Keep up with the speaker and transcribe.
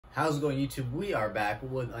How's it going, YouTube? We are back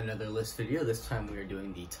with another list video. This time we are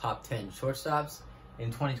doing the top 10 shortstops in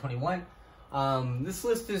 2021. This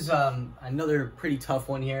list is another pretty tough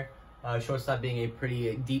one here. Shortstop being a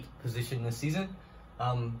pretty deep position this season.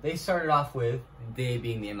 They started off with, they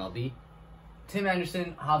being the MLB, Tim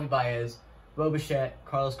Anderson, Javi Baez, Bo Bichette,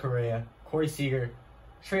 Carlos Correa, Corey Seager,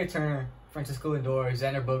 Trey Turner, Francisco Lindor,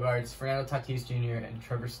 Xander Bogaerts, Fernando Tatis Jr., and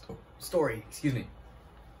Trevor Story. Excuse me.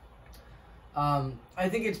 I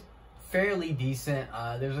think it's fairly decent.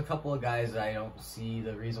 There's a couple of guys that I don't see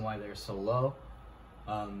the reason why they're so low.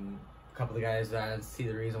 A couple of guys that I don't see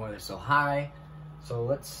the reason why they're so high. So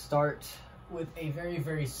let's start with a very,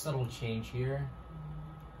 very subtle change here.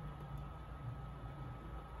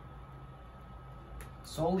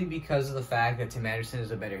 Solely because of the fact that Tim Anderson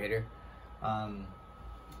is a better hitter.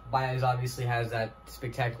 Baez obviously has that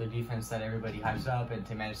spectacular defense that everybody hypes up, and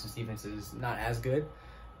Tim Anderson's defense is not as good.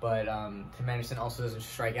 But Tim Anderson also doesn't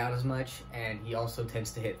strike out as much, and he also tends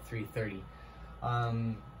to hit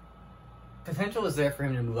 .330. Potential is there for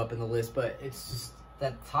him to move up in the list, but it's just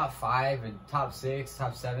that top 5 and top 6,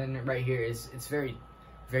 top 7 right here it's very,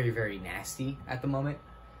 very, very nasty at the moment.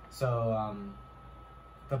 So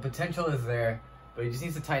the potential is there, but he just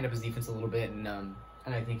needs to tighten up his defense a little bit, and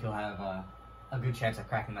I think he'll have a good chance at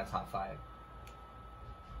cracking that top 5.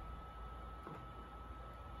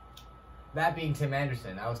 That being Tim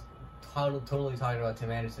Anderson. I was totally talking about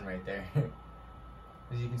Tim Anderson right there.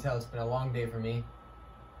 As you can tell, it's been a long day for me.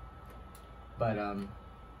 But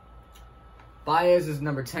Baez is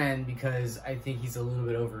number 10 because I think he's a little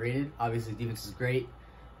bit overrated. Obviously, defense is great,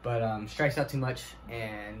 but strikes out too much,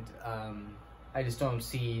 and I just don't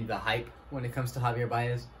see the hype when it comes to Javier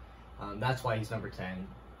Baez. That's why he's number 10.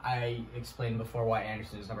 I explained before why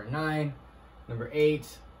Anderson is number 9. Number 8.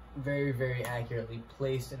 Very, very accurately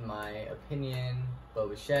placed in my opinion, Bo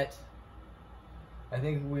Bichette. I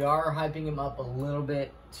think we are hyping him up a little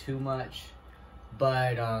bit too much,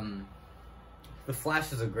 but the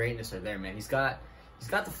flashes of greatness are there, man. He's got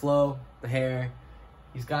the flow, the hair.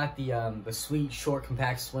 He's got the sweet, short,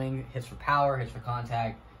 compact swing. Hits for power, hits for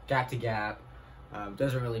contact, gap to gap.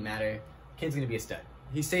 Doesn't really matter. Kid's gonna be a stud.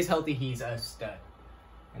 He stays healthy, he's a stud.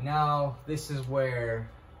 And now this is where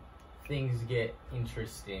things get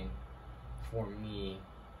interesting for me.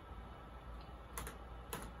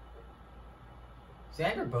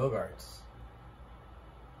 Xander Bogaerts.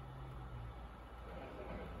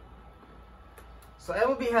 So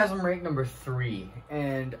MLB has him ranked number 3,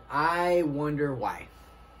 and I wonder why.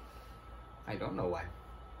 I don't know why.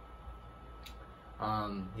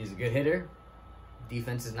 He's a good hitter.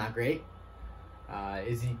 Defense is not great.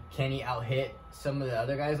 Can he out-hit some of the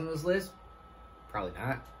other guys on this list? Probably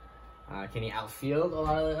not. Can he outfield a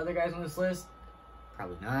lot of the other guys on this list?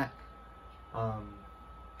 Probably not.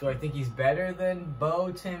 Do I think he's better than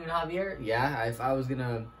Bo, Tim, and Javier? Yeah, if I was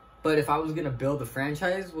gonna build a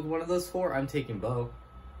franchise with one of those 4, I'm taking Bo.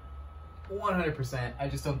 100%. I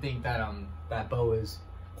just don't think that that Bo is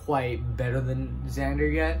quite better than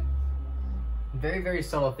Xander yet. Very, very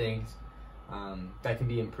subtle things that can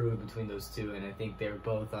be improved between those two, and I think they're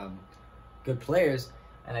both good players.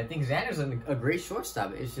 And I think Xander's a great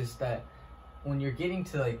shortstop. It's just that when you're getting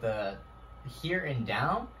to like the here and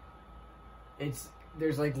down,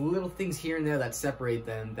 there's like little things here and there that separate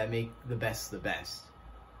them that make the best the best.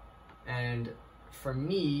 And for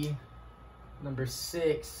me, number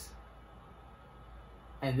 6,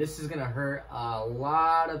 and this is gonna hurt a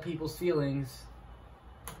lot of people's feelings,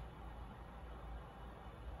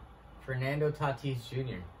 Fernando Tatis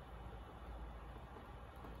Jr.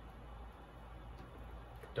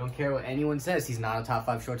 Don't care what anyone says, he's not a top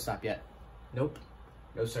 5 shortstop yet. Nope.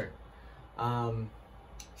 No, sir.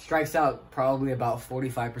 Strikes out probably about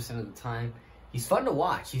 45% of the time. He's fun to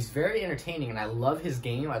watch. He's very entertaining, and I love his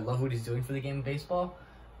game. I love what he's doing for the game of baseball,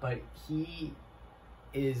 but he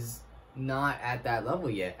is not at that level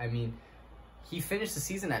yet. I mean, he finished the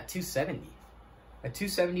season at 270. A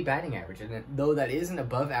 270 batting average, and though that is an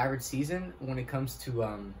above average season when it comes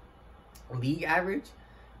to league average,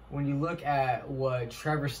 when you look at what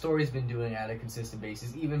Trevor Story's been doing at a consistent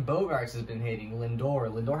basis, even Bogaerts has been hitting.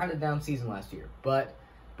 Lindor had a down season last year, but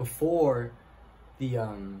before the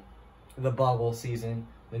bubble season,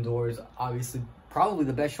 Lindor is obviously probably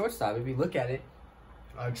the best shortstop if you look at it.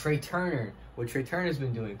 Trey Turner, what Trey Turner's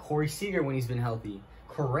been doing. Corey Seager when he's been healthy.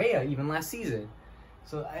 Correa even last season.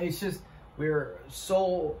 So it's just, we're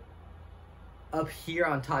so up here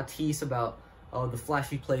on Tatis about the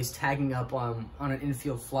flashy plays, tagging up on an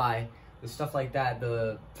infield fly, the stuff like that,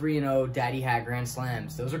 the 3-0 daddy hat grand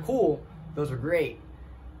slams. Those are cool. Those are great.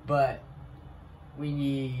 But we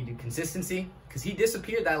need consistency. Because he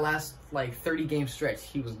disappeared that last, like, 30-game stretch.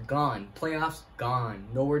 He was gone. Playoffs, gone.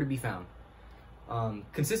 Nowhere to be found.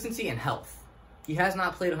 Consistency and health. He has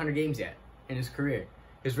not played 100 games yet in his career.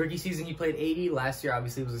 His rookie season, he played 80. Last year,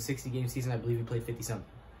 obviously, it was a 60-game season. I believe he played 50-something.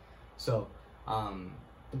 So,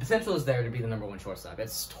 the potential is there to be the #1 shortstop.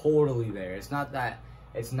 It's totally there. It's not that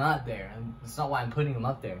it's not there. It's not why I'm putting him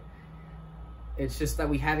up there. It's just that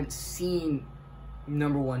we haven't seen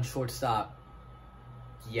 #1 shortstop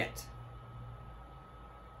yet.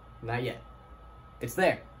 Not yet. It's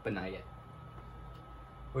there, but not yet.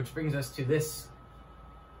 Which brings us to this,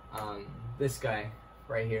 this guy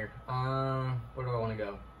right here. Where do I want to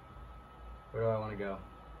go? Where do I want to go?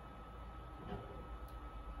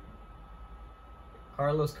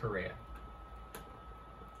 Carlos Correa.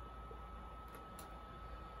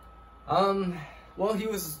 Well, he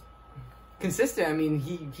was consistent. I mean,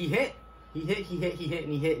 he hit. He hit, and he hit,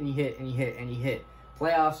 and he hit, and he hit, and he hit.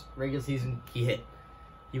 Playoffs, regular season, he hit.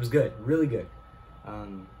 He was good, really good.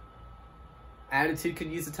 Attitude could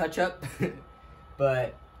use a touch-up,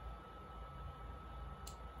 but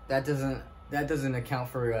that doesn't account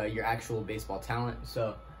for your actual baseball talent.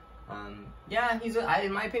 So, yeah,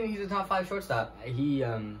 in my opinion, he's a top 5 shortstop. He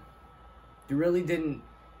really didn't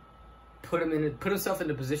put himself in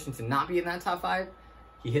a position to not be in that top 5.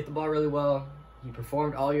 He hit the ball really well. He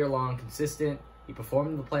performed all year long, consistent. He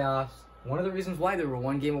performed in the playoffs. One of the reasons why they were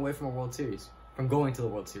 1 game away from a World Series, from going to the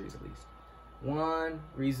World Series at least. One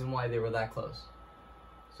reason why they were that close.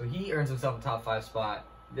 So he earns himself a top 5 spot.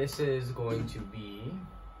 This is going to be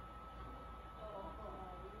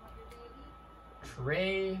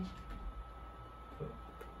Trey.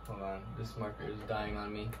 Hold on, this marker is dying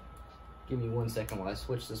on me. Give me 1 second while I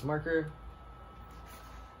switch this marker.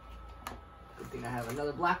 Good thing I have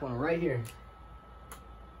another black one right here.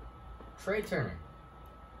 Trey Turner.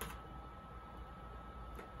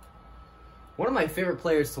 One of my favorite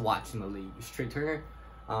players to watch in the league is Trey Turner.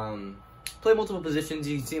 Play multiple positions.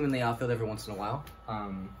 You can see him in the outfield every once in a while.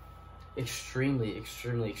 Extremely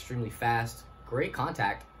fast. Great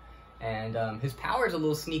contact. And his power is a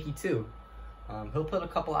little sneaky too. He'll put a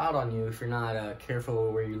couple out on you if you're not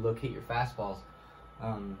careful where you locate your fastballs.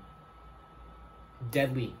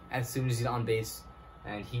 Deadly as soon as he's on base.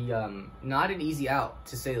 And he, not an easy out,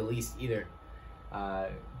 to say the least, either.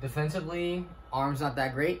 Defensively, arm's not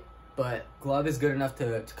that great, but glove is good enough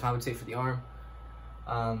to compensate for the arm.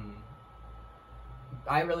 I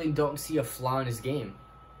really don't see a flaw in his game.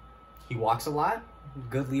 He walks a lot,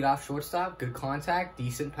 good leadoff shortstop, good contact,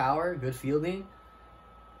 decent power, good fielding.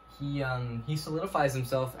 He solidifies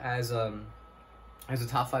himself as a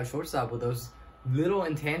top 5 shortstop with those little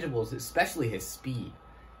intangibles, especially his speed.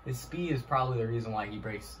 His speed is probably the reason why he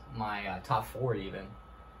breaks my top 4 even.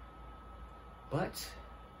 But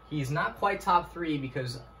he's not quite top 3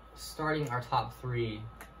 because starting our top 3,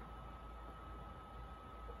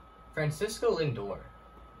 Francisco Lindor.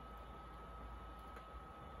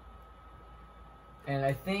 And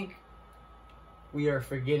I think we are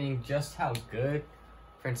forgetting just how good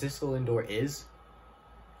Francisco Lindor is.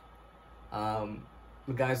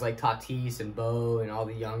 The guys like Tatis and Bo and all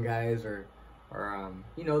the young guys are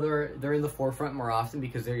you know, they're in the forefront more often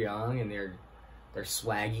because they're young and they're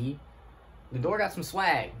swaggy. Lindor got some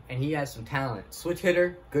swag and he has some talent. Switch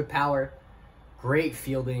hitter, good power, great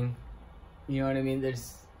fielding. You know what I mean?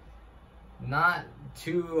 There's not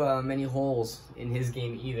too many holes in his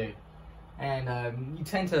game either. And you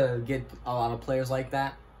tend to get a lot of players like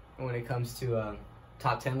that when it comes to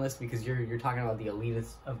top 10 list because you're talking about the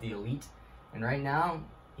elitist of the elite. And right now,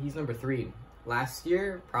 he's number 3. Last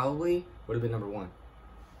year, probably would have been number 1.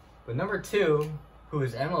 But number 2, who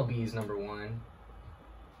is MLB's number 1,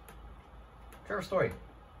 Trevor Story.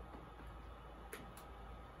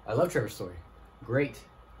 I love Trevor Story. Great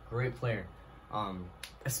player.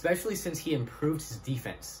 Especially since he improved his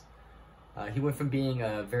defense. He went from being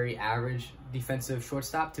a very average defensive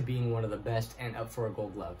shortstop to being one of the best and up for a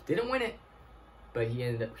Gold Glove. Didn't win it, but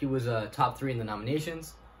he was top 3 in the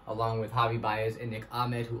nominations, along with Javi Baez and Nick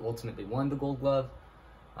Ahmed, who ultimately won the Gold Glove.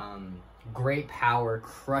 Great power,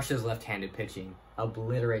 crushes left-handed pitching,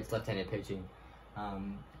 obliterates left-handed pitching.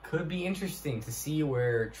 Could be interesting to see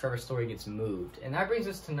where Trevor Story gets moved. And that brings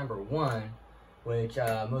us to number 1, which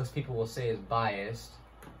most people will say is biased,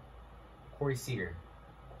 Corey Seager.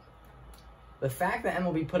 The fact that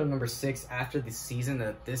MLB put him number 6 after the season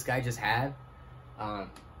that this guy just had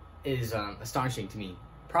is astonishing to me.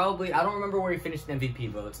 Probably, I don't remember where he finished in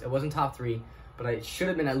MVP votes. It wasn't top 3, but it should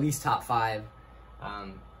have been at least top 5.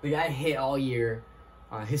 The guy hit all year.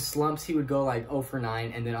 His slumps, he would go like 0 for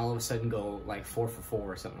 9, and then all of a sudden go like 4 for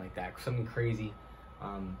 4 or something like that. Something crazy.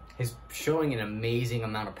 He's showing an amazing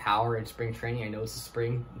amount of power in spring training. I know it's the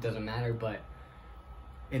spring, it doesn't matter, but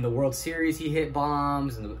in the World Series, he hit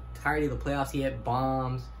bombs. In the entirety of the playoffs, he hit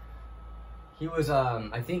bombs. He was,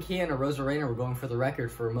 I think he and Arozarena were going for the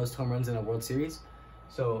record for most home runs in a World Series.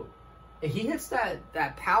 So if he hits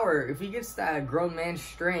that power, if he gets that grown man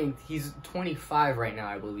strength, he's 25 right now,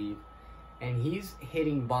 I believe. And he's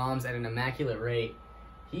hitting bombs at an immaculate rate.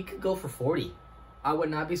 He could go for 40. I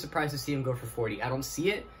would not be surprised to see him go for 40. I don't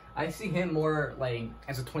see it. I see him more like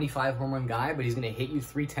as a 25 home run guy, but he's going to hit you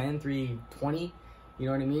 310, 320. You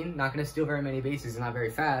know what I mean? Not going to steal very many bases. He's not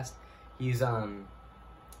very fast. He's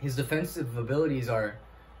his defensive abilities are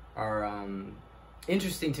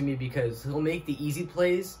interesting to me because he'll make the easy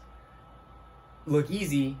plays look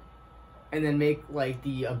easy, and then make like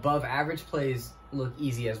the above average plays look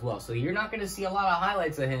easy as well. So you're not going to see a lot of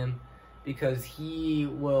highlights of him because he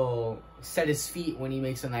will set his feet when he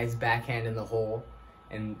makes a nice backhand in the hole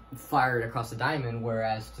and fire it across the diamond,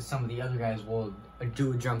 whereas to some of the other guys will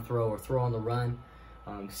do a jump throw or throw on the run.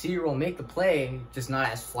 Seager will make the play, just not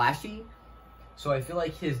as flashy. So I feel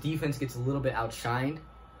like his defense gets a little bit outshined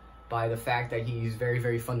by the fact that he's very,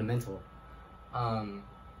 very fundamental.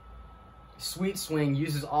 Sweet swing,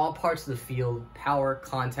 uses all parts of the field, power,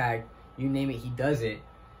 contact, you name it, he does it.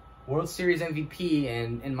 World Series MVP,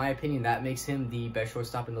 and in my opinion, that makes him the best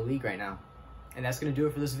shortstop in the league right now. And that's going to do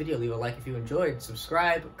it for this video. Leave a like if you enjoyed,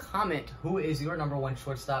 subscribe, comment who is your #1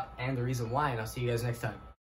 shortstop and the reason why, and I'll see you guys next time.